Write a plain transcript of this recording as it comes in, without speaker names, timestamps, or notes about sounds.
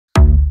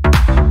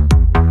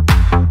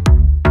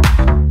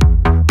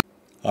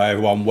Hi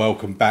everyone,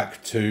 welcome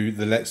back to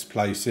the Let's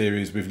Play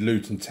series with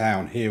Luton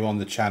Town here on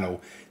the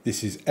channel.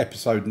 This is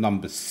episode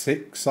number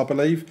 6, I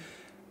believe.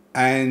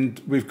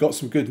 And we've got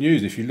some good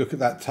news. If you look at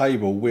that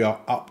table, we are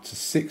up to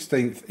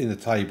 16th in the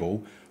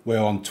table. We're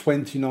on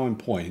 29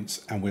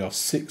 points and we are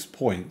 6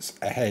 points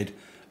ahead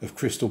of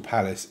Crystal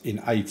Palace in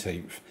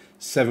 18th,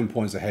 7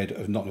 points ahead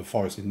of Nottingham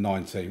Forest in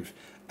 19th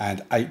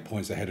and 8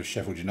 points ahead of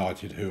Sheffield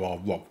United, who are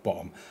rock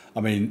bottom.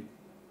 I mean,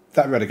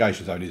 that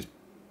relegation zone is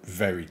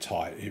very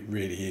tight. It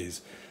really is.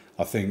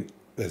 I think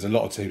there's a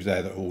lot of teams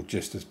there that are all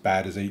just as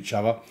bad as each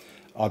other.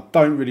 I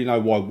don't really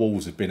know why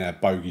Wolves have been our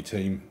bogey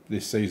team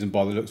this season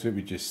by the looks of it.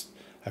 We just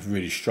have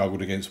really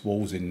struggled against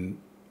Wolves in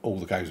all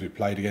the games we've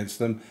played against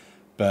them.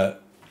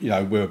 But, you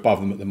know, we're above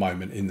them at the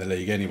moment in the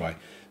league anyway.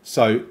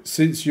 So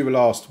since you were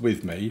last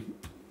with me,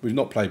 we've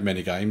not played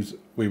many games.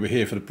 We were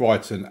here for the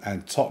Brighton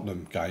and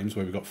Tottenham games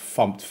where we got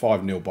thumped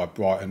 5-0 by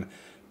Brighton,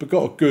 but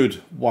got a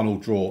good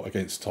 1-1 draw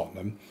against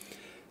Tottenham.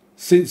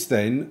 Since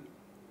then,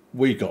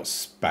 we got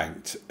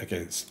spanked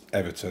against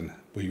Everton.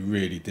 We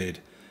really did.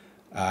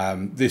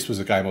 This was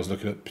a game I was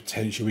looking at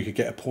potentially we could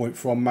get a point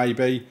from,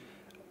 maybe.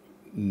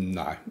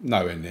 No,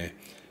 nowhere near.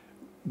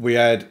 We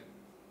had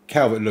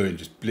Calvert-Lewin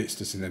just blitzed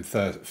us in them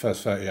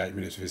first 38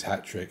 minutes of his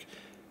hat-trick.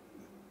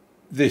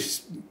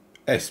 This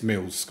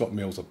Scott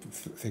Mills, I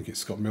think it's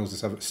Scott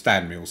Mills,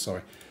 Stan Mills,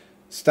 sorry.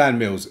 Stan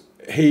Mills,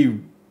 he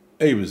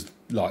was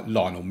like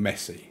Lionel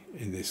Messi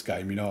in this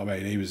game, you know what I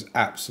mean? He was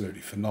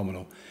absolutely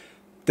phenomenal.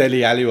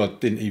 Dele Alli, I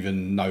didn't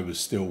even know was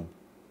still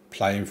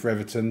playing for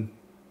Everton.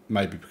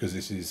 Maybe because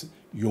this is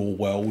your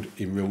world.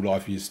 In real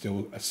life, he is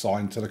still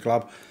assigned to the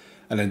club.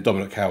 And then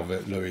Dominic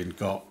Calvert-Lewin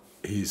got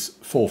his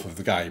 4th of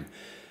the game.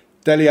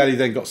 Dele Alli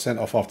then got sent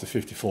off after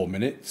 54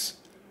 minutes.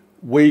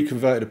 We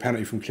converted a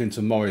penalty from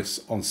Clinton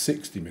Morris on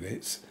 60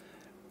 minutes.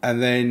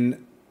 And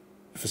then,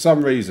 for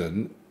some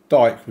reason,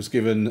 Dyke was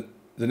given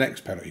the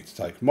next penalty to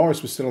take.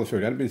 Morris was still on the field.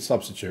 He hadn't been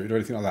substituted or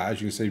anything like that.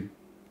 As you can see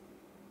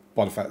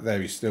by the fact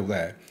there, he's still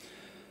there.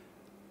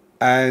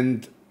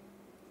 And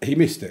he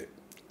missed it.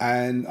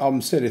 And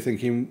I'm sitting there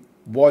thinking,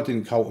 why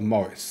didn't Colton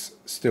Morris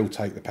still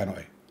take the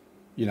penalty?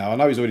 You know, I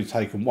know he's already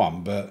taken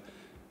one, but,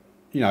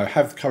 you know,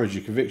 have the courage of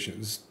your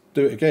convictions.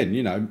 Do it again.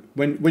 You know,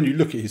 when you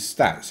look at his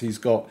stats, he's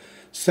got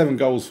 7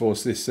 goals for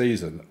us this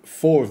season.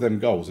 4 of them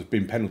goals have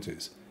been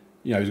penalties.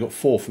 You know, he's got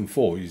 4 from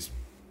 4.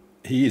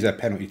 He is a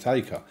penalty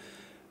taker.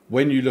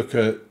 When you look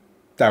at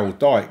Daryl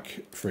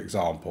Dyke, for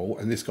example,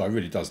 and this guy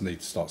really does need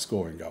to start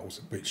scoring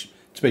goals, which,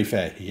 to be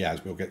fair, he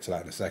has. We'll get to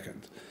that in a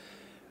second.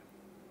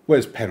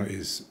 Where's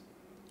penalties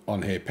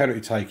on here?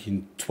 Penalty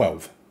taking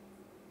 12.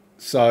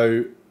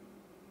 So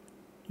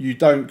you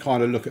don't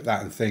kind of look at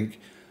that and think,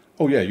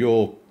 oh yeah,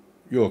 you're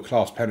a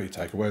class penalty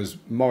taker. Whereas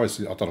Morris,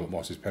 I don't know what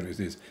Morris's penalties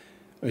is.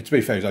 I mean, to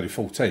be fair, he's only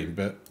 14,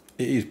 but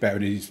it is better.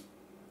 And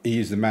he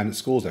is the man that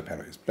scores their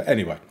penalties. But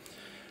anyway,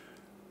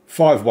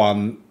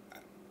 5-1.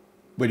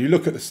 When you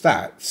look at the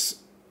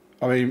stats,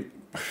 I mean,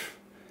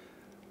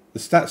 the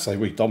stats say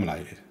we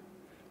dominated.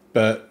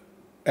 But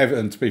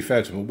Everton, to be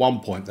fair to them, at one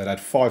point they'd had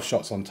 5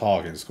 shots on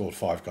target and scored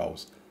 5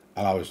 goals.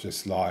 And I was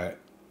just like,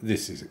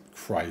 this is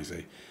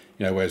crazy.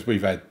 You know, whereas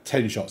we've had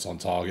 10 shots on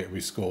target, we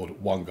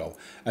scored 1 goal.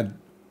 And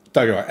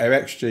don't get me wrong,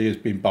 our XG has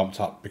been bumped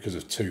up because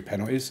of 2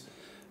 penalties.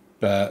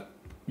 But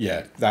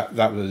yeah,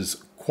 that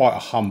was quite a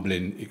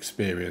humbling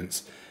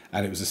experience.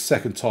 And it was the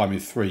second time in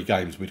 3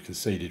 games we'd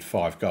conceded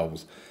 5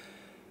 goals.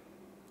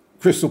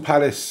 Crystal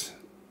Palace,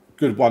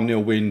 good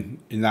 1-0 win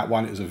in that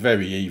one. It was a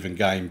very even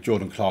game.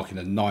 Jordan Clark in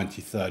the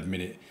 93rd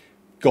minute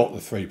got the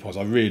 3 points.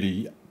 I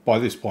really, by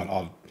this point,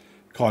 I'd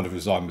kind of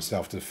resigned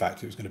myself to the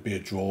fact it was going to be a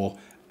draw,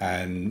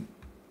 and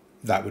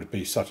that would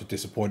be such a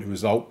disappointing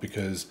result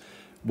because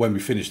when we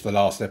finished the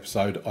last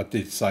episode, I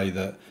did say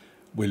that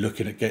we're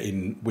looking at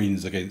getting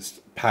wins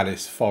against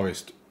Palace,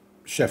 Forest,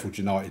 Sheffield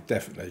United,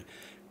 definitely.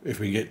 If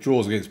we can get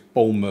draws against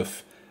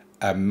Bournemouth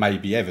and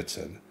maybe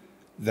Everton,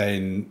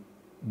 then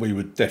we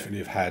would definitely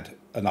have had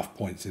enough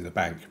points in the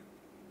bank.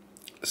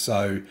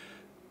 So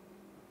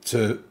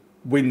to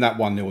win that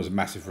 1-0 was a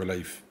massive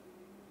relief.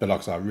 But like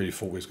I said, I really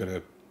thought we was going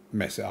to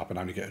mess it up and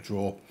only get a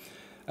draw.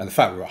 And the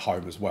fact we're at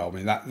home as well. I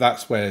mean,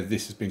 that's where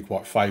this has been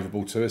quite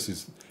favourable to us,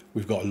 is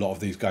we've got a lot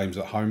of these games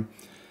at home.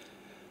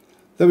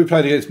 Then we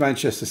played against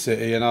Manchester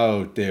City and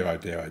oh dear, oh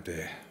dear, oh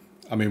dear.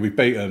 I mean, we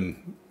beat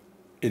them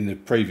in the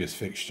previous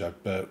fixture,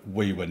 but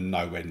we were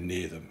nowhere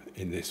near them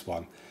in this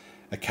one.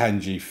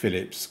 Akanji,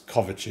 Phillips,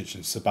 Kovacic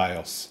and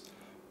Ceballos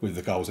with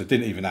the goals. They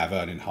didn't even have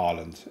Erling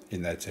Haaland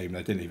in their team.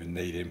 They didn't even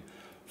need him.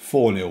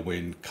 4-0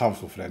 win,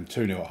 comfortable for them.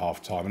 2-0 at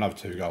half-time, another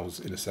 2 goals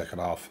in the second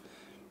half.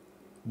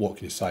 What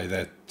can you say?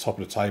 They're top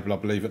of the table, I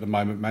believe, at the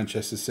moment,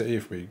 Manchester City.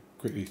 If we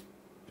quickly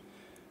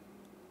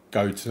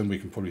go to them, we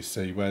can probably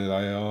see where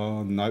they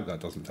are. Nope, that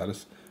doesn't tell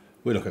us.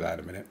 We'll look at that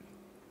in a minute.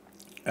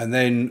 And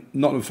then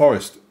Nottingham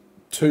Forest,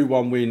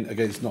 2-1 win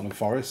against Nottingham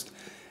Forest.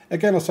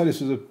 Again, I'll say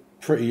this was a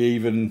pretty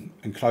even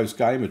and close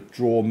game. A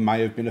draw may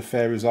have been a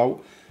fair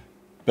result,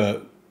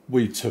 but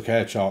we took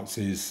our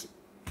chances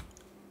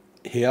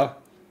here.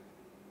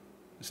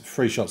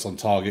 3 shots on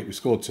target. We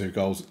scored 2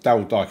 goals.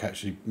 Daryl Dyke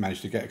actually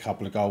managed to get a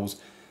couple of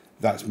goals.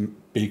 That's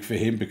big for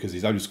him because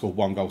he's only scored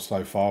 1 goal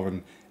so far,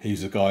 and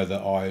he's a guy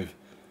that I've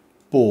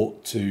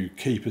bought to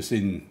keep us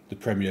in the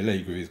Premier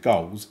League with his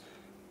goals.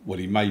 Well,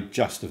 he may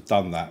just have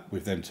done that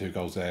with them 2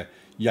 goals there.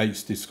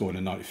 Yates did score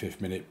in the 95th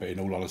minute, but in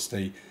all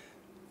honesty,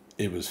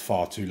 it was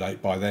far too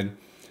late by then.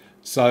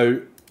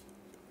 So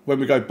when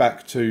we go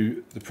back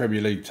to the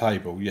Premier League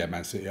table, yeah,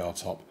 Man City are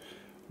top.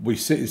 We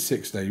sit in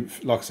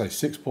 16th, like I say,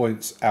 6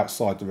 points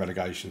outside the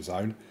relegation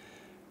zone.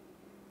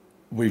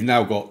 We've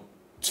now got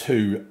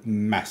 2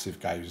 massive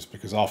games,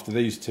 because after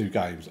these 2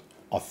 games,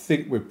 I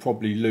think we're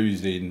probably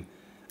losing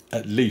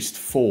at least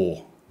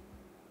 4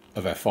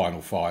 of our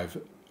final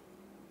 5.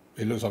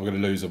 It looks like we're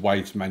going to lose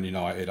away to Man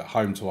United, at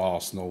home to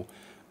Arsenal,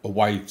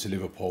 away to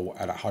Liverpool,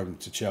 and at home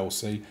to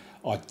Chelsea.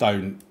 I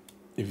don't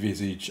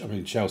envisage, I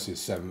mean, Chelsea is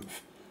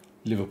 7th,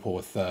 Liverpool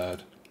are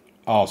 3rd,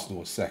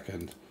 Arsenal are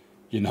 2nd,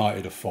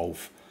 United are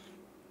 4th.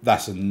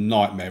 That's a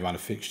nightmare run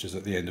of fixtures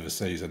at the end of a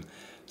season.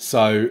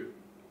 So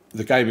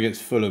the game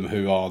against Fulham,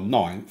 who are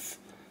 9th,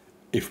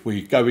 if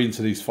we go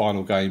into these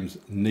final games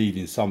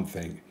needing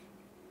something,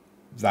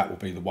 that will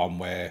be the one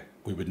where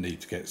we would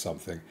need to get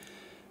something.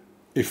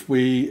 If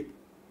we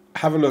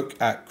have a look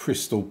at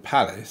Crystal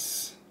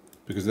Palace,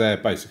 because they're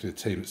basically the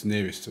team that's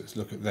nearest to us,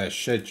 look at their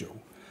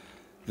schedule.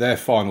 Their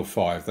final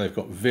 5, they've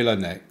got Villa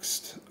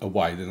next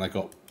away, then they've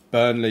got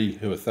Burnley,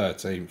 who are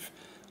 13th,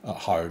 at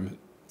home.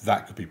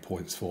 That could be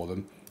points for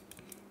them.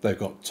 They've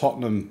got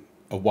Tottenham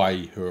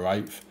away, who are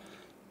 8th.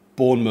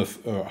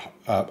 Bournemouth are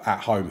at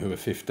home, who are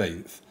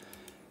 15th.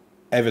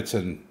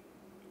 Everton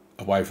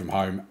away from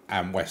home,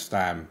 and West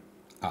Ham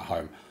at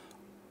home.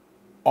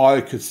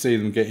 I could see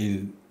them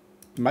getting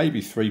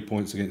maybe 3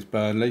 points against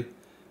Burnley,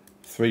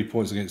 3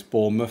 points against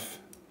Bournemouth,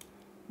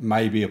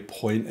 maybe a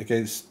point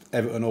against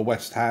Everton or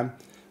West Ham.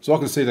 So I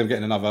can see them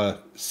getting another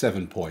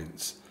 7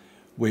 points,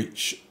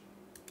 which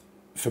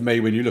for me,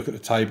 when you look at the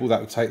table, that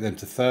would take them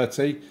to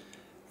 30.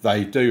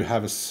 They do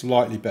have a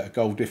slightly better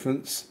goal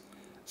difference.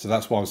 So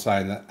that's why I'm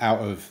saying that out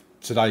of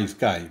today's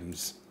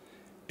games,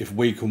 if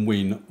we can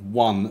win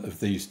 1 of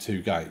these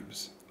 2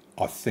 games,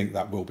 I think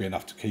that will be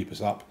enough to keep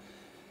us up.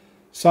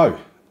 So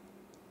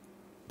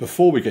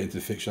before we get into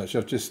the fixture,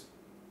 actually, I just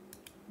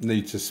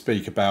need to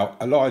speak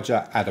about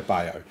Elijah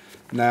Adebayo.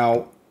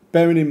 Now,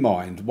 bearing in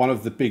mind, one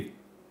of the big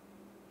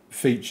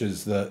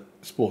features that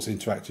Sports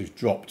Interactive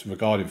dropped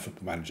regarding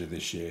Football Manager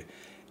this year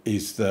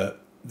is that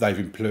they've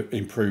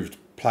improved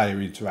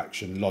player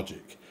interaction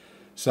logic.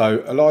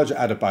 So Elijah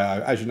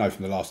Adebayo, as you know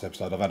from the last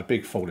episode, I've had a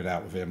big falling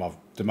out with him. I've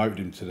demoted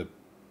him to the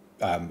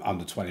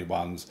under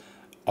 21s.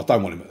 I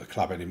don't want him at the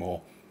club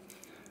anymore.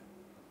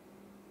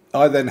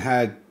 I then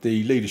had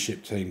the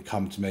leadership team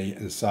come to me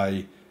and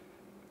say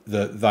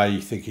that they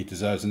think he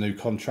deserves a new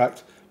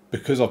contract,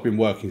 because I've been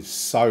working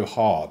so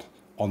hard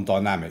on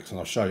dynamics, and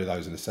I'll show you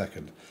those in a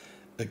second,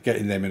 at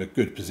getting them in a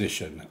good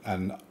position.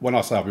 And when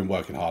I say I've been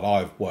working hard,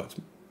 I've worked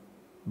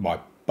my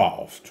butt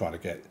off trying to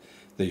get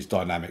these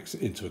dynamics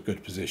into a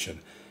good position,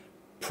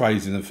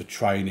 praising them for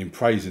training,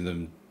 praising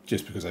them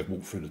just because they've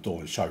walked through the door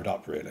and showed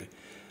up, really.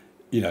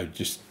 You know,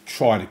 just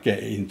trying to get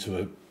it into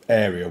an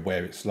area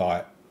where it's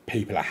like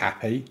people are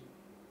happy,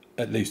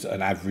 at least at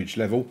an average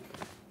level.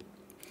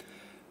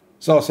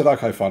 So I said,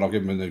 okay, fine, I'll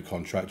give him a new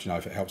contract, you know,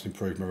 if it helps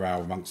improve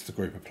morale amongst the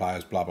group of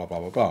players, blah, blah, blah,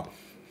 blah, blah.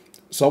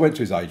 So I went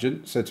to his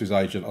agent, said to his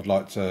agent, I'd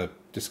like to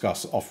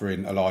discuss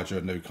offering Elijah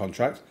a new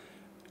contract.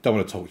 Don't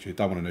want to talk to you,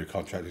 don't want a new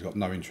contract, he's got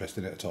no interest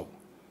in it at all.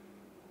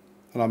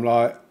 And I'm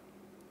like,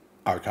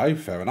 okay,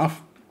 fair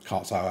enough,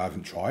 can't say I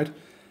haven't tried.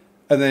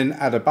 And then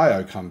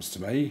Adebayo comes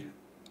to me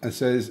and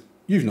says,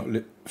 you've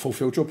not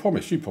fulfilled your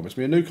promise, you promised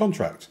me a new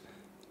contract.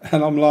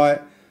 And I'm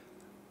like,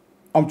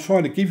 I'm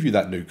trying to give you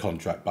that new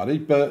contract, buddy,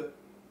 but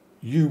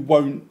you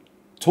won't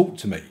talk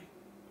to me,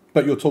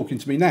 but you're talking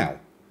to me now.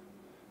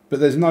 But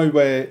there's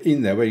nowhere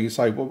in there where you can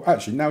say, well,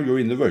 actually, now you're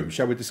in the room,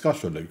 shall we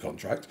discuss your new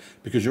contract?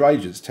 Because your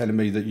agent's telling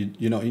me that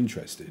you're not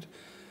interested.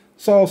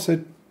 So I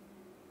said,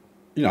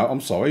 you know,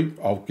 I'm sorry,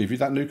 I'll give you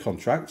that new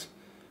contract.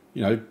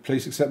 You know,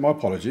 please accept my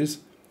apologies.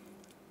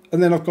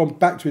 And then I've gone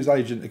back to his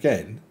agent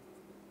again,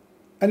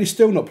 and he's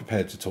still not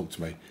prepared to talk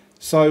to me.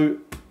 So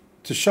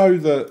to show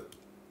that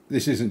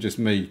this isn't just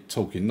me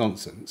talking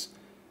nonsense,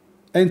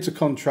 enter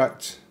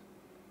contract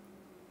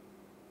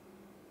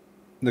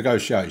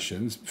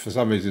negotiations. For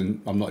some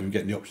reason, I'm not even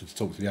getting the option to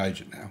talk to the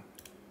agent now.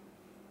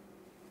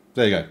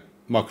 There you go.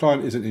 My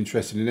client isn't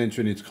interested in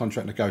entering into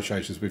contract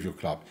negotiations with your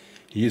club.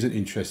 He isn't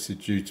interested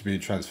due to being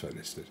transfer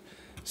listed.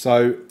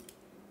 So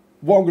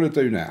what I'm going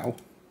to do now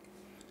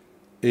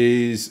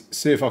is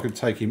see if I can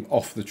take him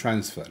off the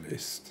transfer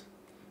list.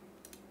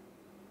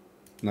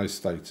 No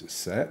status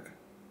set.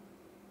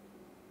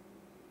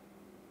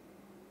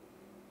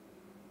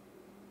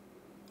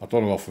 I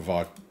don't want to offer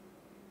via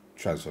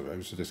transfer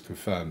room, so just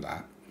confirm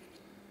that.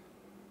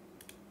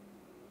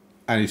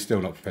 And he's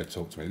still not prepared to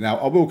talk to me. Now,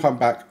 I will come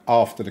back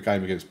after the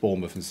game against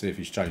Bournemouth and see if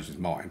he's changed his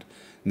mind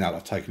now that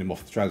I've taken him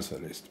off the transfer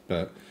list.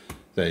 But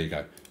there you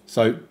go.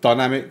 So,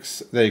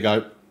 dynamics, there you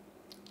go.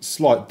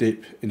 Slight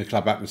dip in the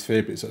club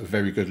atmosphere, but it's at a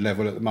very good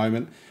level at the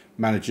moment.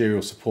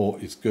 Managerial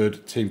support is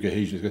good, team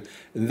cohesion is good,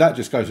 and that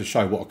just goes to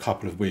show what a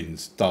couple of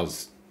wins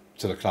does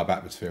to the club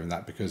atmosphere and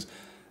that, because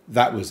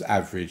that was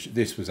average,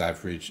 this was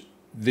average,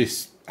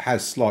 this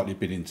has slightly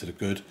been into the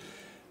good,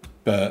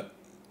 but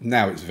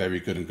now it's very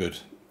good and good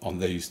on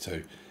these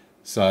two.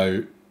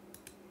 So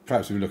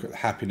perhaps we look at the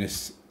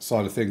happiness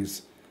side of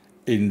things.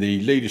 In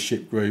the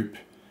leadership group,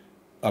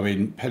 I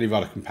mean, Penny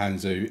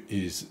Ruddock-Mpanzu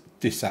is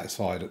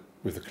dissatisfied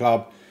with the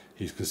club.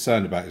 He's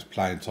concerned about his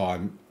playing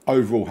time.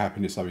 Overall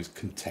happiness, though, is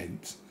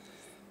content.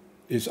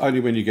 It's only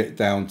when you get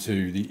down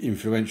to the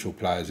influential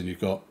players and you've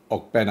got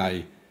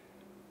Ogbene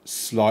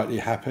slightly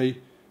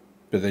happy,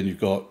 but then you've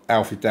got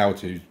Alfie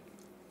Doughty, who's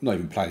not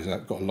even playing, he's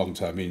got a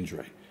long-term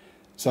injury.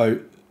 So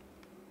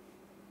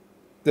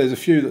there's a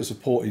few that are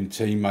supporting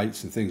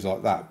teammates and things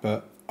like that,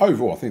 but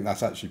overall I think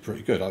that's actually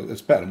pretty good.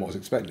 It's better than what I was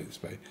expecting it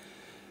to be.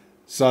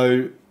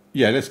 So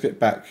yeah, let's get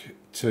back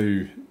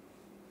to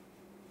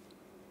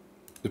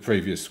the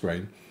previous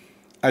screen.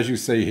 As you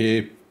see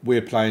here,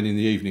 we're playing in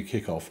the evening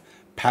kickoff.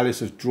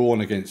 Palace have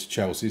drawn against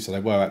Chelsea, so they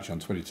were actually on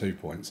 22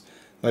 points.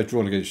 They've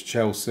drawn against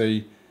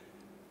Chelsea.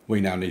 We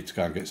now need to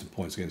go and get some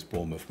points against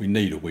Bournemouth. We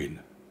need a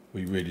win.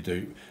 We really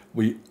do.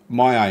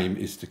 My aim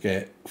is to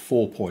get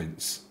 4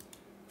 points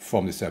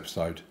from this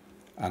episode,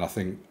 and I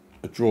think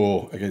a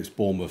draw against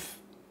Bournemouth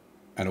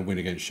and a win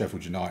against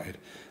Sheffield United.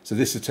 So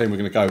this is the team we're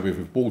going to go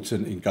with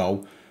Walton in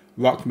goal,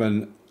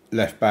 Ruckman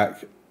left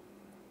back,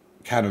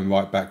 Cannon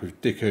right back with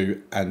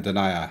Diku and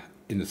Danaya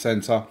in the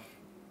centre,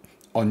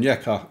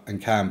 Onyeka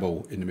and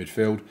Campbell in the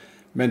midfield,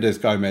 Mendes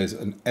Gomez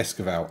and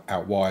Escoval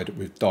out wide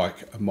with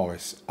Dyke and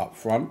Morris up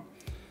front.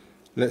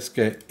 Let's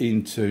get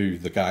into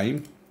the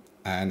game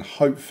and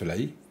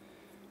hopefully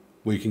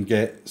we can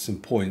get some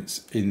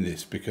points in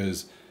this,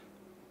 because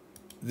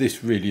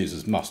this really is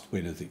as must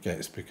win as it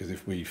gets, because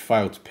if we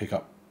fail to pick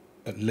up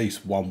at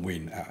least one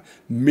win,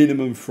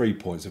 minimum 3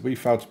 points, if we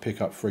fail to pick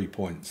up 3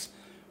 points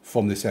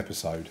from this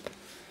episode,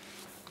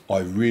 I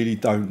really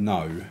don't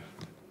know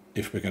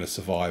if we're going to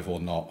survive or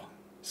not.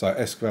 So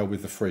Escobar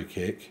with the free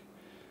kick.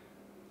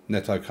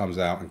 Neto comes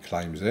out and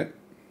claims it.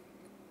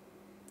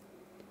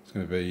 It's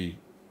going to be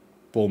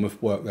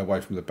Bournemouth work their way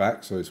from the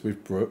back, so it's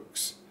with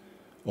Brooks.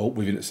 Oh,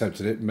 we've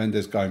intercepted it.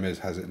 Mendes Gomez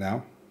has it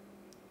now.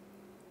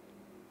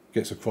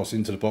 Gets across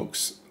into the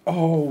box.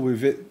 Oh,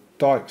 with it,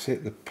 Dykes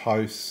hit the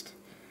post.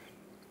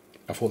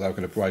 I thought they were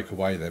going to break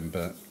away then,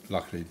 but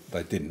luckily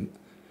they didn't.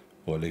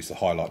 Or at least the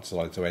highlight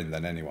decided to end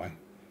then anyway.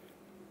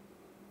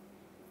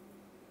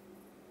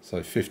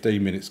 So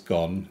 15 minutes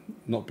gone.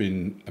 Not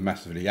been a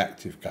massively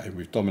active game.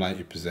 We've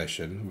dominated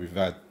possession. We've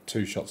had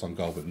 2 shots on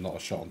goal, but not a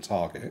shot on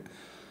target.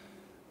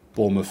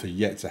 Bournemouth are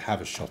yet to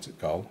have a shot at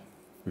goal.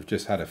 We've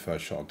just had a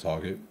first shot on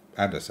target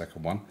and a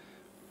second one,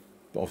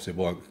 but obviously it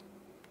weren't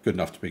good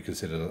enough to be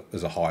considered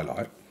as a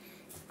highlight.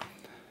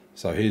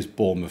 So here's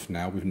Bournemouth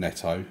now with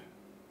Neto.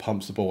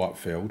 Pumps the ball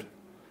upfield.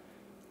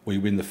 We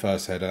win the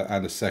first header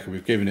and the second.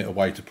 We've given it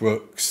away to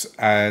Brooks,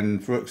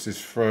 and Brooks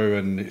is through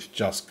and it's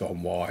just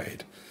gone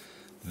wide.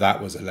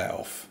 That was a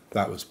let-off.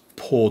 That was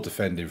poor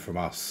defending from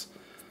us,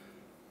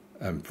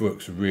 and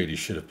Brooks really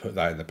should have put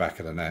that in the back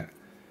of the net.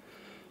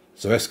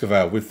 So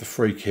Escobar with the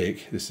free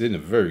kick. This is in a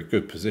very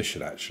good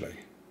position actually.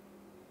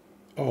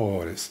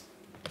 Oh, it's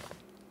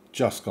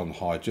just gone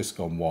high, just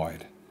gone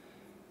wide.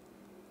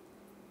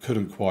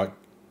 Couldn't quite.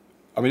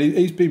 I mean,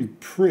 he's been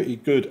pretty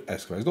good,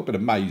 Escobar. He's not been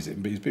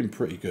amazing, but he's been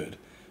pretty good.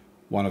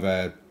 One of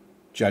our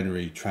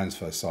January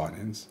transfer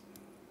signings.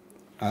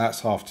 And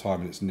that's half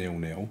time and it's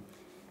 0-0.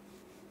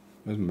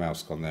 Where's my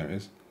mouse gone? There it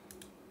is.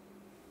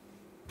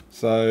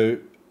 So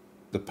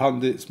the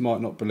pundits might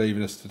not believe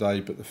in us today,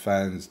 but the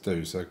fans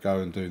do. So go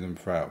and do them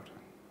proud.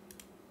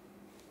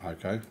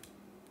 Okay.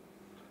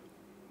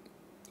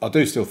 I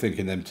do still think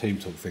in them team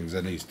talk things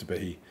there needs to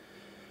be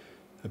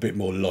a bit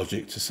more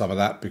logic to some of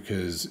that,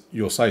 because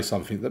you'll say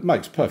something that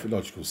makes perfect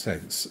logical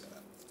sense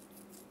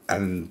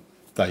and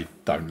they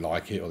don't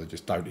like it, or they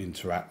just don't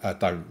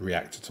don't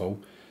react at all.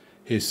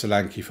 Here's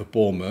Solanke for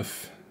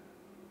Bournemouth.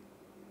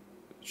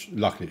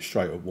 Luckily it's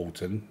straight at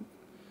Walton.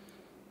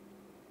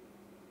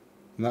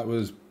 And that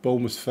was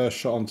Bournemouth's first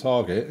shot on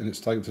target, and it's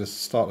taken to the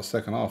start of the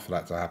second half for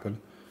that to happen.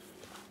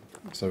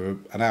 So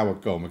an hour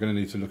gone, we're going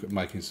to need to look at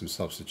making some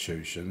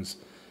substitutions.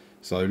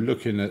 So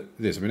looking at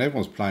this, I mean,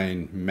 everyone's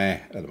playing meh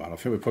at the moment. I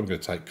think we're probably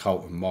going to take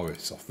Carlton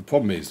Morris off. The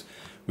problem is,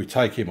 we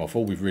take him off,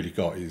 all we've really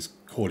got is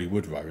Cordy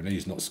Woodrow, and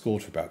he's not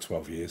scored for about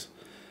 12 years.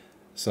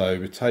 So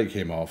we take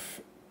him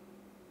off.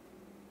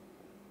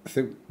 I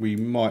think we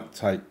might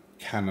take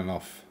Cannon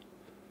off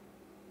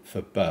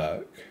for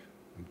Burke.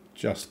 I'm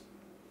just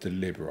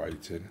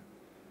deliberating.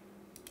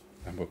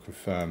 And we'll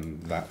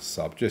confirm that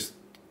sub. Just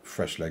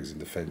fresh legs in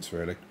defence,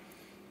 really.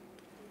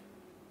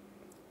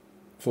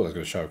 Thought they were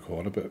going to show a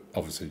corner, but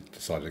obviously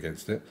decided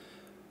against it.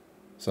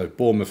 So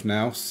Bournemouth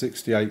now,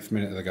 68th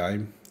minute of the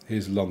game.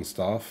 Here's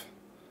Longstaff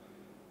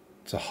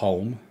to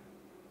Holm.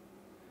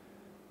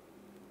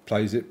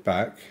 Plays it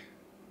back.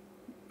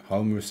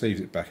 Holm receives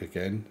it back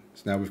again.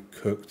 So now we've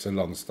Cook to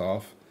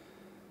Longstaff.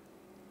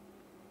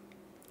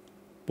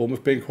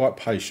 Bournemouth being quite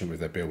patient with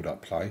their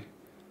build-up play.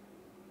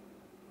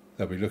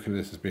 They'll be looking at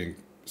this as being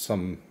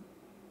some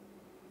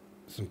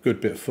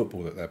good bit of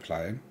football that they're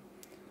playing.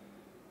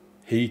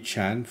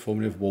 Chan,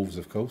 formerly of Wolves,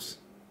 of course.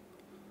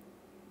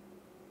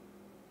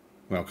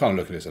 Well, I can't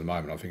look at this at the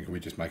moment. I think we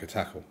just make a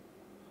tackle.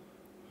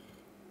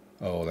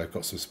 Oh, they've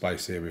got some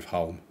space here with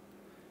Holm.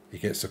 He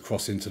gets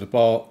across into the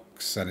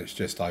box and it's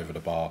just over the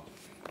bar.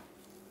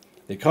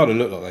 It kind of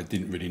looked like they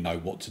didn't really know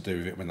what to do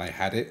with it when they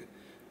had it.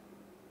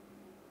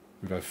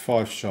 We've had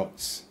 5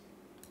 shots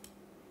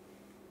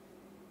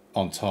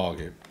on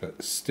target,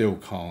 but still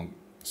can't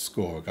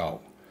score a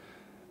goal.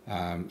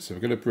 So we're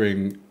going to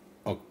bring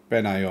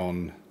Ogbene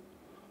on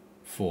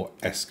for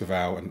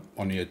Escoval and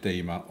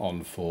Onyedema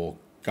on for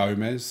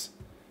Gomez.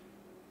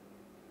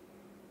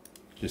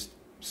 Just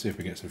see if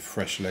we get some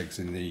fresh legs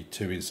in the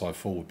 2 inside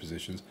forward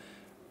positions.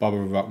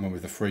 Bubba Ruckman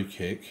with the free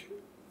kick.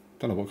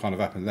 Don't know what kind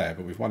of happened there,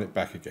 but we've won it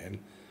back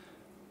again.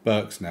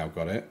 Burke's now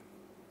got it.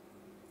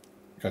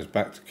 Goes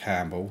back to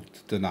Campbell,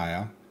 to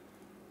Denayer.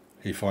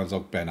 He finds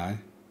Ogbene.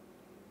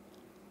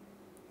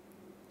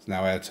 It's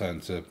now our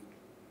turn to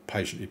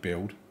patiently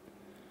build.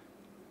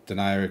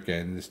 Denayer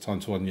again, this time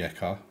to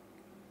Onyeka.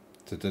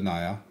 To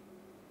Denayer.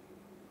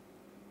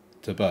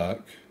 To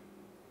Burke.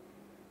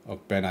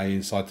 Ogbene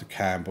inside to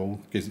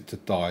Campbell. Gives it to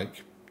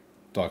Dyke.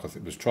 Dyke, I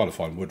think, was trying to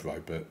find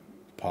Woodrow, but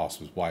the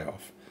pass was way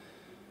off.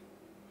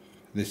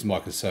 This is my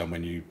concern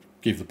when you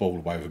give the ball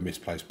away with a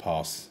misplaced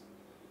pass.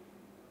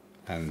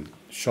 And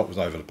shot was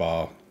over the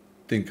bar,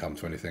 didn't come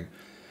to anything.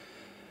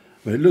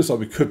 But it looks like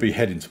we could be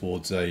heading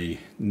towards a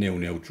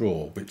 0-0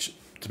 draw, which,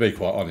 to be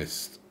quite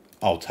honest,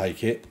 I'll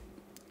take it.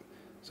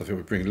 So I think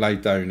we bring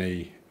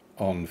Leidoni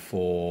on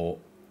for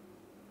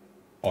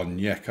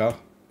Onyeka.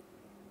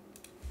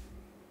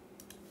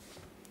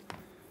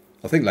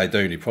 I think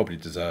Leidoni probably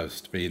deserves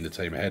to be in the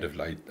team ahead of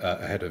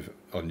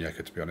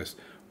Onyeka, to be honest.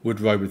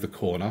 Woodrow with the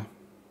corner.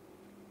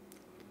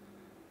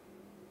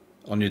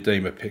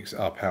 Onyedema picks it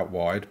up out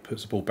wide,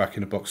 puts the ball back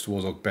in the box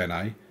towards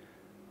Ogbene.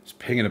 It's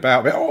pinging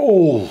about a bit.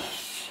 Oh,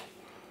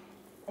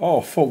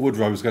 I thought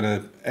Woodrow was going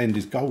to end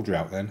his goal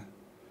drought then.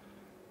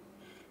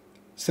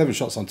 7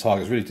 shots on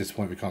target. It's really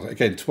disappointing we can't.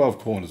 Again, 12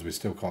 corners, we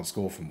still can't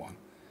score from one.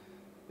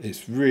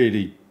 It's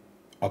really,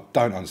 I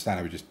don't understand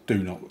how we just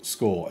do not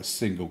score a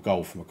single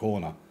goal from a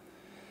corner.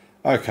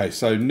 Okay,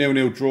 so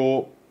 0-0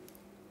 draw.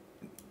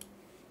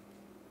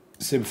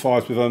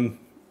 Sympathise with them.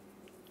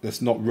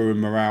 Let's not ruin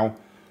morale.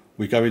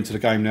 We go into the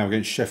game now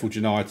against Sheffield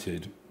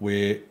United.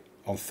 We're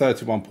on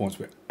 31 points.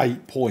 We're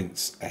 8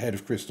 points ahead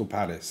of Crystal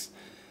Palace.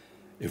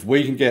 If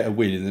we can get a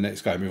win in the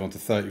next game, move on to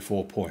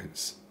 34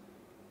 points.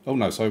 Oh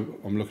no, so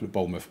I'm looking at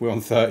Bournemouth. We're on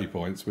 30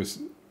 points.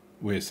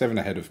 We're 7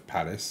 ahead of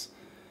Palace.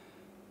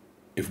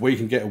 If we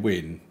can get a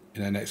win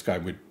in the next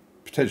game, we'd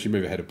potentially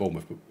move ahead of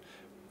Bournemouth. But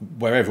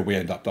wherever we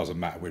end up doesn't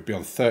matter. We'd be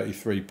on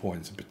 33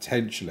 points and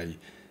potentially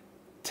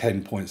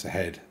 10 points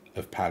ahead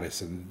of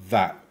Palace. And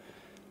that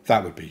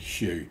would be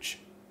huge.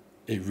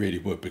 It really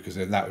would, because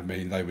then that would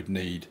mean they would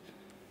need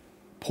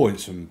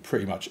points from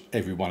pretty much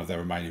every one of their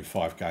remaining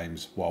 5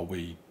 games while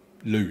we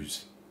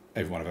lose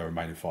every one of our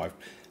remaining 5.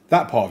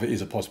 That part of it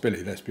is a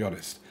possibility, let's be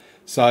honest.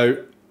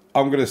 So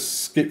I'm going to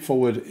skip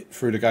forward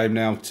through the game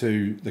now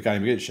to the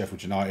game against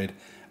Sheffield United,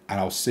 and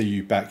I'll see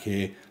you back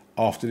here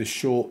after this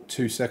short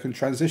 2-second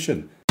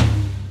transition.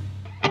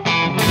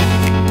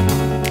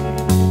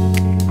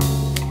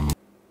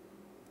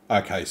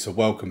 Okay, so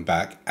welcome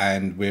back,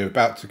 and we're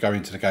about to go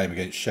into the game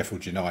against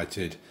Sheffield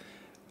United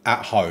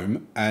at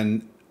home,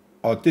 and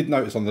I did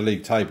notice on the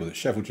league table that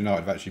Sheffield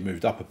United have actually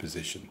moved up a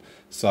position.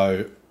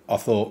 So I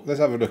thought, let's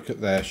have a look at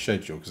their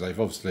schedule, because they've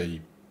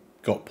obviously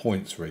got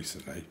points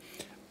recently.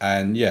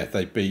 And yeah,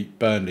 they beat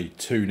Burnley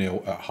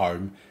 2-0 at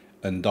home,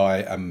 and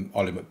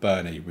Ollie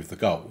McBurney with the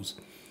goals.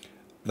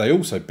 They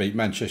also beat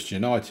Manchester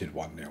United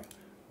 1-0,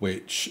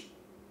 which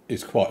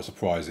is quite a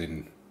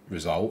surprising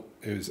result.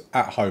 It was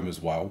at home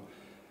as well.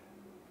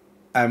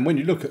 And when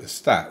you look at the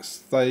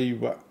stats, they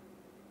were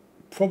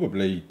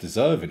probably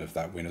deserving of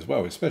that win as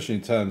well, especially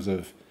in terms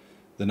of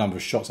the number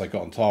of shots they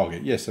got on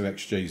target. Yes, their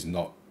XG is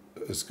not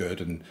as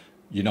good, and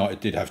United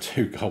did have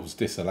 2 goals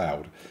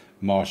disallowed.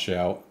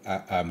 Martial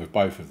with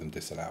both of them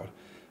disallowed.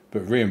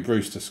 But Rhian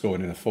Brewster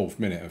scoring in the 4th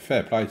minute, and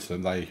fair play to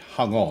them, they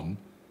hung on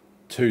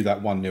to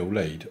that 1-0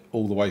 lead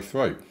all the way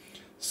through.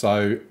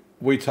 So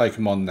we take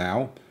them on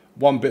now.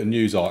 One bit of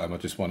news item I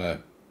just want to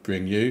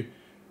bring you.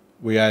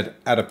 We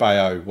had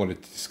Adebayo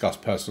wanted to discuss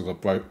personal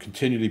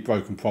continually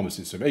broken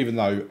promises to him, even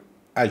though,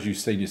 as you've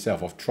seen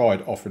yourself, I've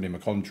tried offering him a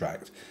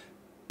contract,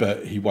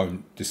 but he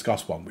won't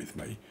discuss one with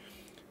me.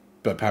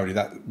 But apparently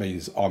that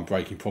means I'm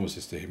breaking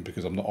promises to him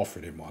because I'm not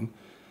offering him one.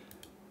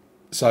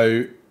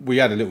 So we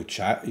had a little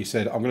chat. He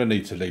said, I'm going to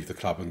need to leave the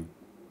club and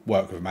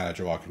work with a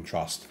manager I can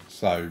trust.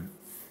 So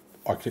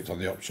I clicked on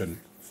the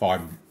option,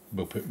 fine,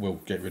 we'll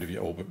get rid of you,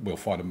 or we'll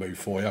find a move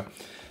for you.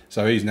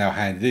 So he's now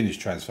handed in his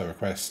transfer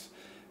request.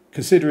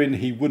 Considering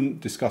he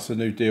wouldn't discuss a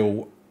new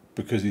deal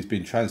because he's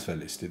been transfer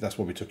listed, that's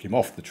why we took him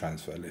off the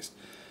transfer list.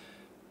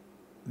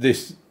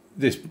 This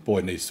boy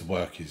needs to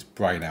work his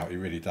brain out, he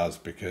really does,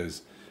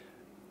 because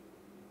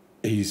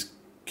he's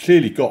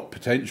clearly got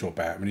potential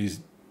about him, and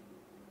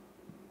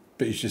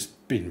but he's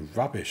just been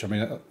rubbish. I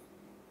mean, I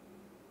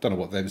don't know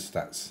what them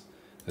stats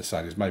are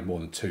saying. He's made more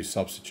than 2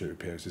 substitute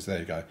appearances. There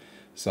you go.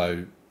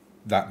 So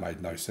that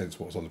made no sense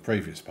what was on the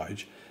previous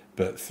page.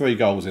 But 3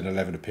 goals in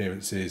 11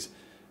 appearances.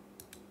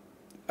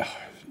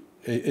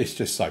 It's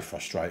just so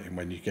frustrating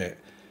when you get,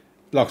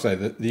 like I say,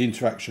 the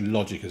interaction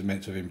logic is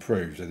meant to have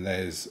improved, and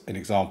there's an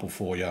example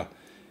for you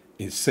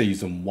in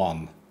season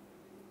 1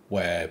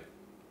 where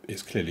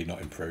it's clearly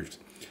not improved.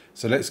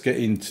 So let's get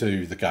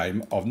into the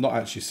game. I've not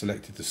actually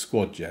selected the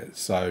squad yet,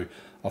 so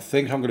I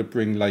think I'm going to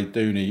bring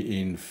Leiduni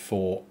in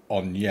for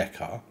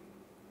Onyeka.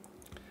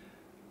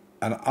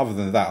 And other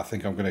than that, I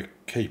think I'm going to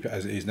keep it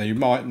as it is. Now, you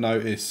might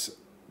notice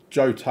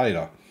Joe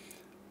Taylor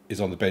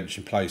is on the bench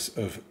in place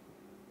of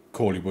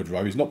Corley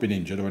Woodrow. He's not been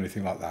injured or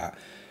anything like that.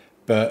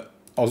 But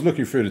I was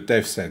looking through the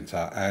dev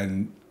centre,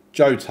 and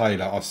Joe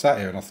Taylor, I sat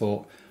here and I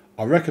thought,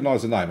 I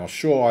recognise the name. I'm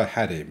sure I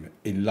had him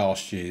in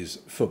last year's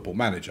Football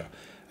Manager.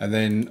 And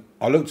then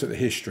I looked at the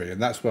history,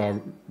 and that's where I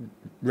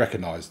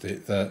recognised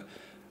it, that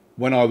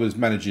when I was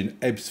managing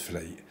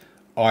Ebbsfleet,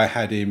 I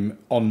had him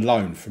on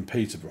loan from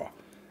Peterborough.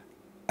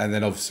 And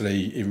then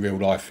obviously in real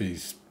life,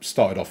 he's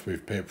started off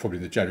with probably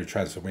the January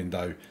transfer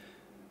window,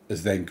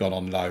 has then gone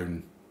on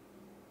loan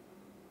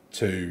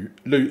to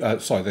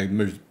Luton, they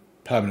moved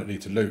permanently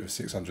to Luton for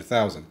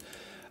 600,000.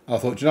 I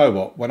thought, do you know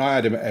what? When I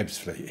had him at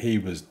Ebbsfleet, he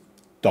was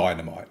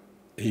dynamite.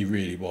 He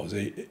really was.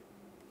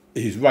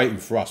 His rating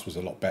for us was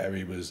a lot better.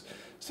 He was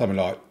something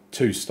like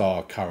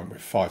 2-star current with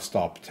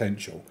 5-star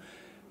potential.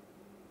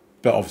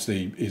 But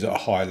obviously he's at a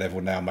higher level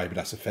now. Maybe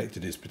that's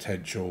affected his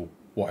potential,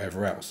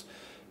 whatever else.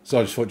 So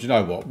I just thought, you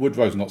know what?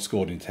 Woodrow's not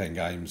scored in 10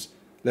 games.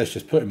 Let's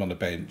just put him on the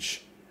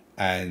bench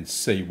and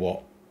see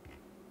what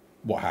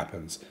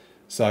happens.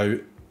 So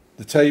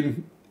the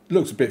team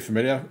looks a bit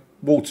familiar.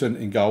 Walton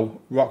in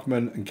goal,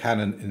 Ruckman and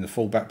Cannon in the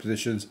full-back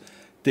positions,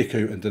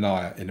 Diku and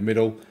Denier in the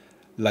middle,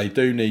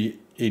 Leiduni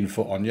in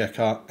for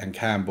Onyeka and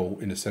Campbell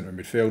in the centre of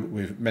midfield,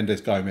 with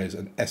Mendes Gomez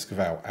and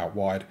Esquivel out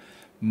wide,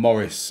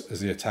 Morris as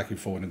the attacking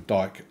forward and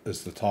Dyke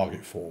as the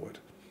target forward.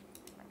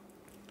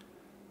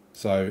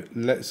 So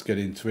let's get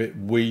into it.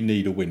 We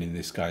need a win in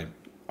this game.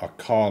 I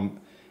can't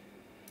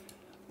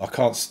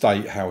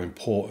state how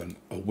important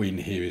a win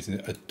here is.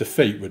 A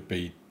defeat would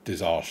be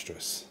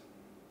disastrous.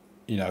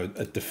 You know,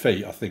 a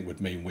defeat I think would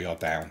mean we are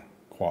down,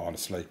 quite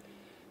honestly.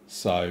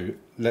 So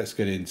let's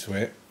get into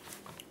it.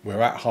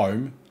 We're at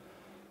home.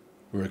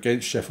 We're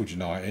against Sheffield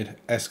United.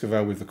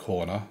 Esquivel with the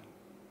corner.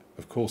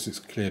 Of course, it's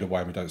cleared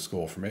away and we don't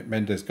score from it.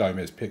 Mendes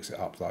Gomez picks it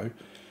up though.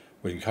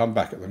 We can come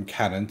back at them.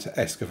 Cannon to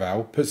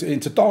Esquivel. Puts it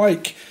into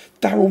Dyke.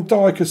 Daryl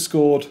Dyke has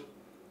scored.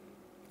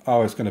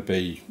 Oh, it's going to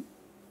be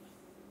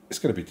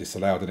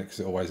disallowed, isn't it? Because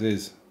it always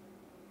is.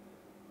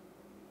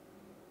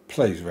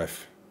 Please,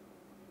 ref.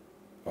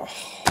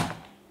 Oh.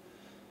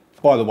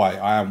 By the way,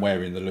 I am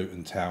wearing the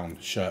Luton Town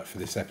shirt for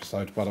this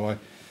episode, by the way.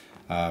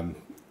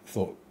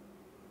 Thought,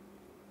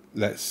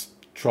 let's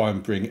try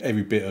and bring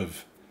every bit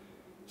of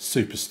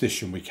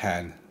superstition we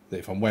can, that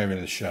if I'm wearing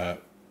a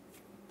shirt,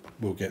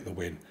 we'll get the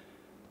win.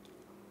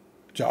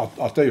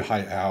 I do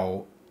hate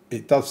how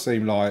it does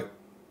seem like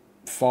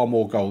far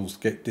more goals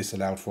get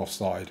disallowed for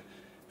offside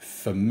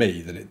for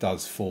me than it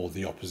does for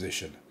the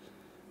opposition.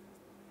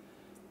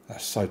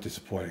 That's so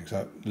disappointing,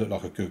 because that looked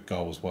like a good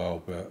goal as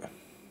well, but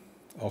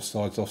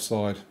offside's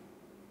offside.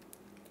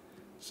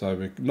 So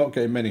we're not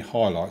getting many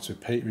highlights. We're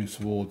petering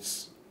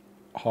towards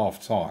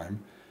half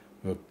time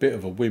with a bit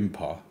of a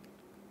whimper.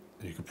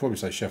 You could probably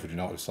say Sheffield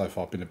United so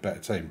far have been a better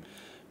team.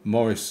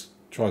 Morris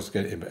tries to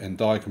get it in, but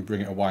Ndai can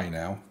bring it away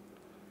now.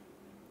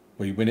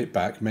 We win it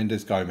back.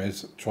 Mendes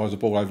Gomez tries the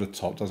ball over the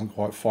top, doesn't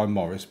quite find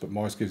Morris, but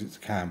Morris gives it to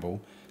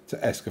Campbell, to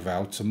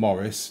Esquivel, to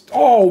Morris.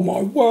 Oh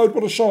my word,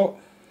 what a shot!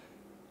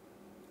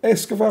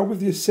 Esquivel with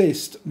the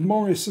assist.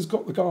 Morris has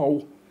got the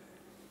goal.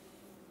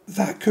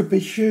 That could be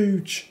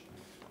huge.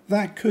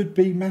 That could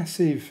be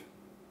massive.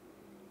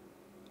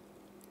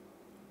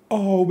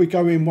 Oh, we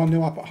go in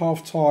 1-0 up at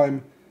half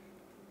time.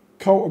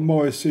 Colton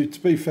Morris, who to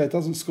be fair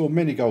doesn't score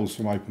many goals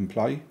from open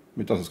play. I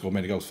mean, doesn't score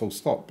many goals full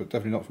stop, but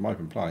definitely not from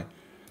open play.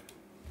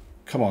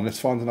 Come on, let's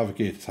find another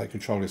gear to take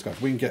control of this game.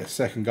 If we can get a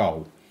second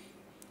goal,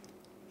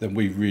 then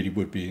we really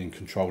would be in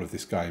control of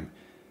this game.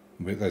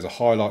 There's a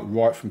highlight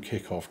right from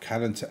kick-off.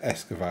 Cannon to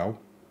Esquivel.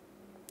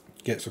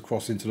 Gets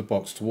across into the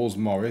box towards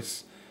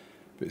Morris,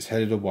 but it's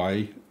headed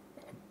away.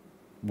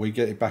 We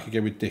get it back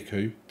again with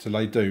Diku to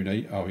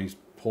Leiduni. Oh, he's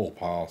poor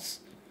pass.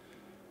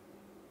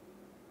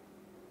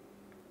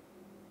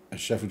 And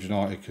Sheffield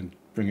United can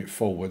bring it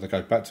forward. They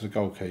go back to the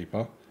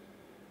goalkeeper.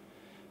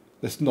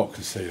 Let's not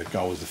concede a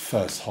goal as the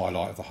first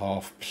highlight of the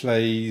half,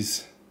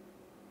 please.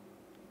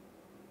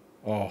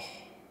 Oh.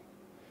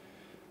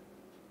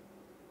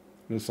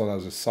 Looks like that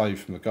was a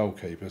save from the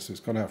goalkeeper, so it's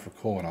gone out for a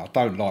corner. I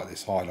don't like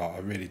this highlight, I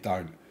really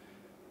don't.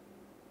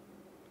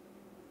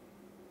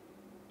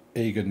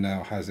 Egan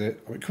now has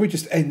it. I mean, can we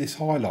just end this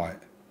highlight?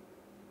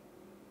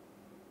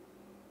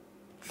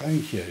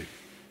 Thank you.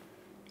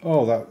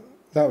 Oh,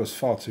 that was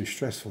far too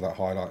stressful, that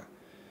highlight.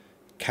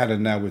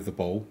 Cannon now with the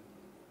ball.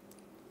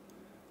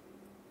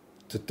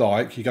 to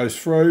Dyke. He goes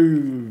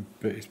through,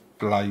 but it's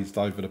blazed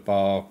over the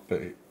bar.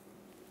 But it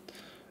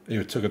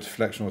either took a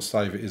deflection or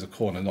save. It is a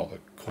corner. Not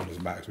that corners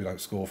matter because we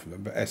don't score from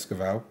them. But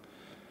Esquivel,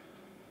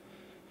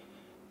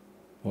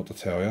 what to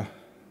tell you?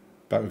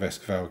 Back with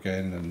Esquivel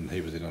again, and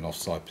he was in an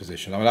offside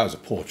position. I mean, that was a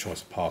poor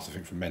choice of pass, I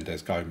think, from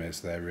Mendes Gomez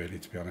there, really,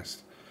 to be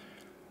honest.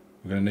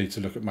 We're going to need to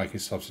look at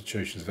making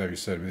substitutions very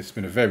soon. This has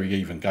been a very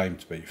even game,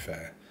 to be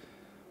fair.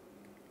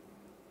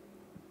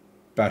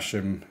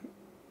 Basham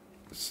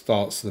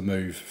starts the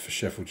move for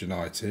Sheffield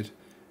United.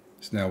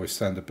 It's now with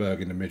Sander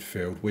Berg in the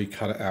midfield. We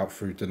cut it out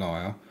through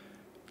Denier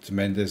to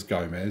Mendes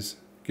Gomez.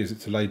 Gives it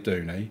to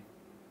Leyduni.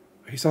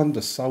 He's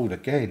undersold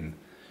again.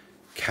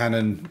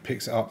 Cannon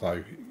picks it up,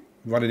 though.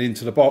 Running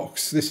into the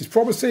box. This is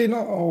promising.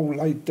 Oh,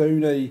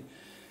 Leyduni.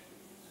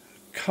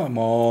 Come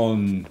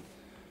on.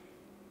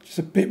 Just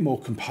a bit more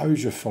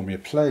composure from you,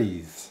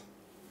 please.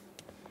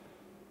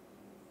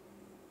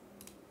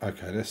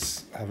 Okay,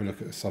 let's have a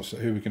look at the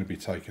substitute. Who are we going to be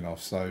taking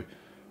off? So,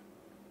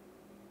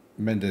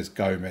 Mendes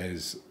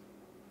Gomez,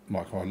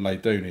 Michael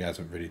Leyduni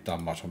hasn't really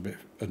done much. I'm a bit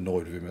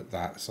annoyed with him at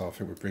that. So, I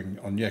think we'll bring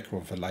Onyeka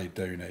on for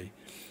Leyduni.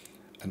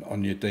 And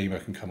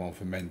Onyedima can come on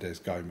for Mendes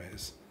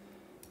Gomez.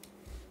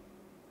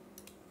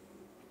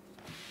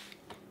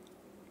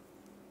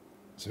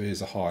 So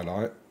here's a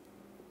highlight.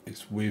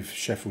 It's with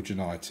Sheffield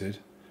United.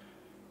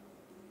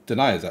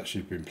 Denaya's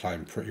actually been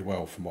playing pretty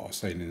well from what I've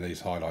seen in these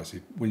highlights.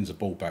 He wins the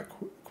ball back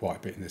quite a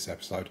bit in this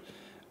episode.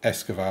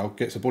 Esquivel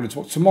gets the ball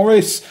into to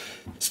Morris.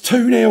 It's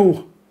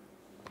 2-0.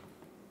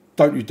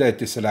 Don't you dare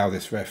disallow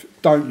this, ref.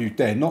 Don't you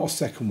dare. Not a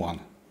second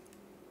one.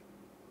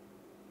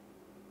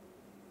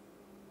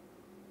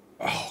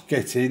 Oh,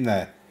 get in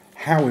there.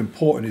 How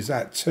important is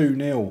that?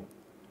 2-0.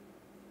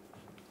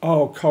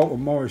 Oh,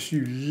 Carlton Morris,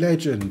 you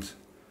legend.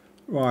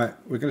 Right,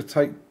 we're going to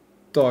take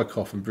Dyke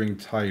off and bring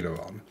Taylor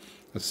on.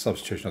 That's a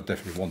substitution I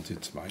definitely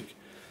wanted to make.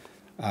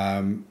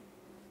 I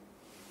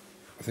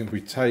think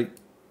we take...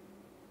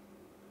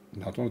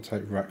 No, I don't want to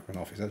take Rackman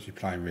off. He's actually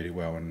playing really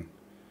well. And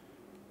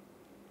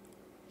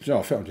you know,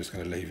 I think I'm just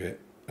going to leave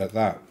it at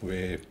that.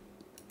 We're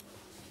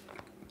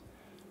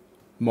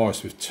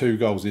Morris with 2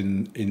 goals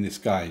in this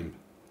game.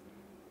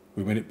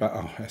 We win it back.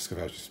 Oh,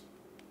 Esquivel's just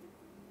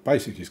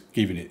basically just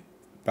giving it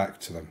back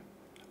to them.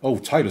 Oh,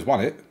 Taylor's won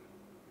it.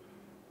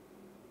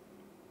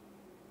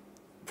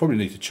 Probably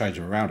need to change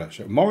him around,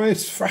 actually.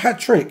 Morris for a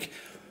hat-trick.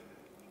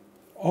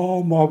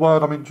 Oh, my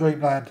word, I'm in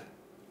dreamland.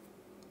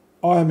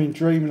 I am in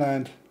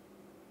dreamland.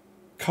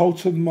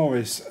 Carlton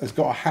Morris has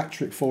got a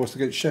hat-trick for us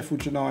against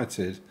Sheffield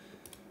United.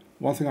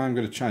 One thing I'm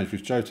going to change,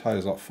 because Joe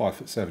Taylor's like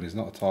 5'7", he's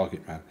not a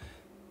target man.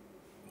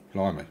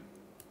 Blimey.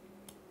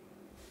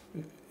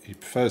 He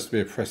prefers to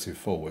be a pressing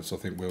forward, so I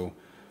think we'll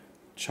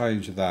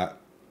change that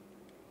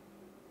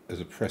as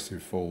a pressing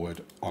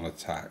forward on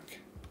attack.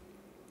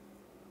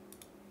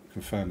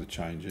 Confirm the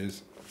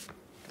changes.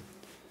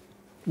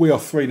 We are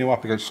 3-0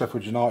 up against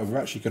Sheffield United. We're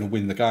actually going to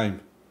win the game.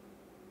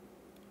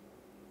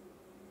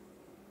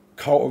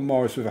 Carlton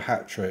Morris with a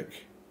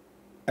hat-trick.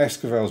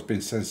 Esquivel's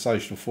been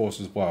sensational for us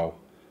as well.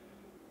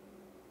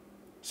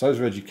 So's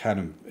Reggie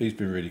Cannon. He's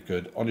been really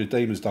good.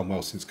 Onyedima's done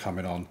well since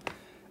coming on.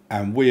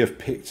 And we have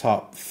picked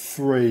up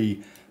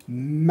 3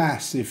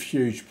 massive,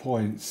 huge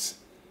points.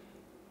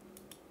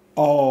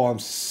 Oh, I'm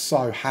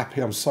so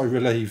happy. I'm so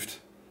relieved.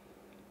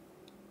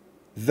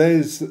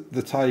 There's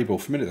the table.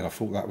 For a minute then I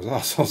thought that was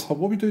us. I was like,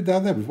 what are we doing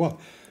down there? We've won.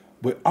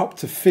 We're up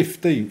to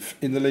 15th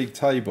in the league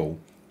table.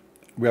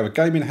 We have a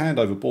game in hand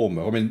over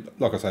Bournemouth. I mean,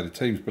 like I say, the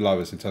teams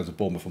below us in terms of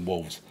Bournemouth and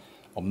Wolves,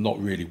 I'm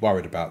not really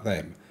worried about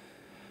them.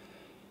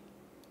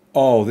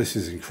 Oh, this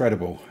is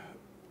incredible.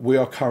 We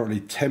are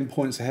currently 10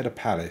 points ahead of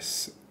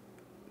Palace,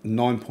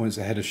 9 points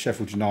ahead of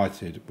Sheffield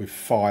United with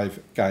 5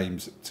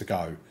 games to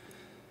go.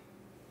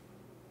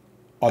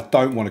 I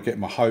don't want to get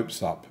my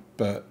hopes up,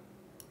 but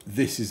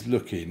this is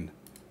looking...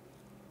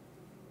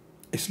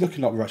 It's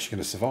looking like we're actually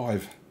going to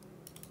survive.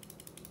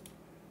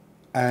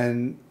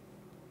 And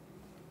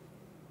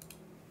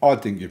I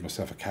didn't give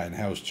myself a cat in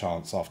hell's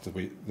chance after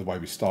the way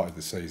we started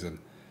the season.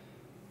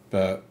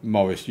 But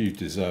Morris, you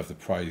deserve the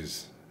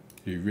praise.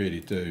 You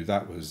really do.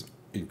 That was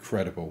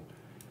incredible.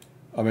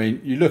 I mean,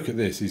 you look at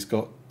this. He's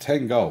got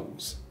 10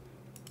 goals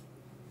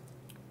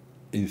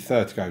in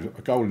 30 games.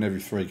 A goal in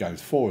every 3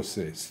 games. 4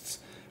 assists.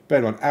 Bear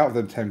in mind, out of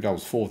them 10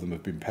 goals, 4 of them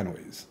have been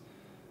penalties.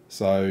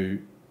 So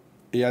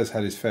he has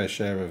had his fair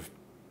share of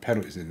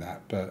penalties in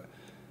that, but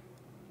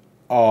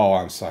oh,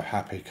 I'm so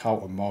happy.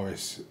 Carlton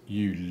Morris,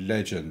 you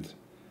legend.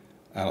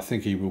 And I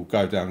think he will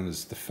go down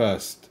as the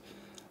first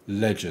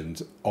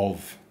legend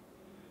of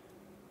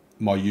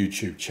my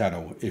YouTube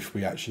channel if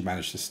we actually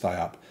manage to stay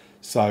up.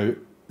 So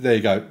there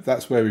you go.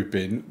 That's where we've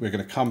been. We're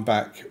going to come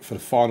back for the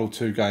final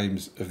 2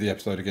 games of the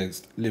episode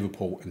against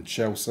Liverpool and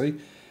Chelsea.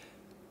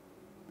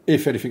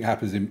 If anything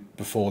happens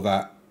before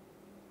that,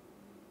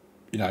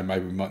 you know,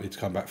 maybe we might need to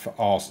come back for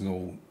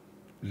Arsenal,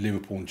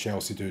 Liverpool and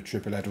Chelsea, do a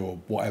triple header or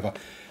whatever.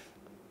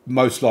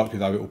 Most likely,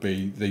 though, it will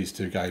be these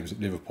 2 games at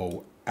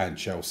Liverpool and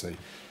Chelsea.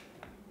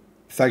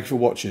 Thank you for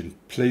watching.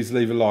 Please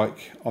leave a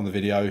like on the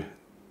video.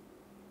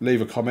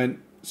 Leave a comment.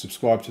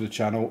 subscribe to the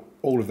channel,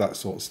 all of that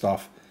sort of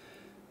stuff.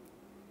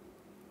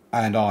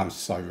 And I'm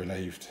so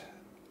relieved.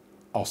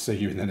 I'll see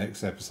you in the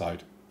next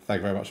episode. Thank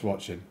you very much for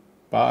watching.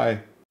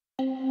 Bye.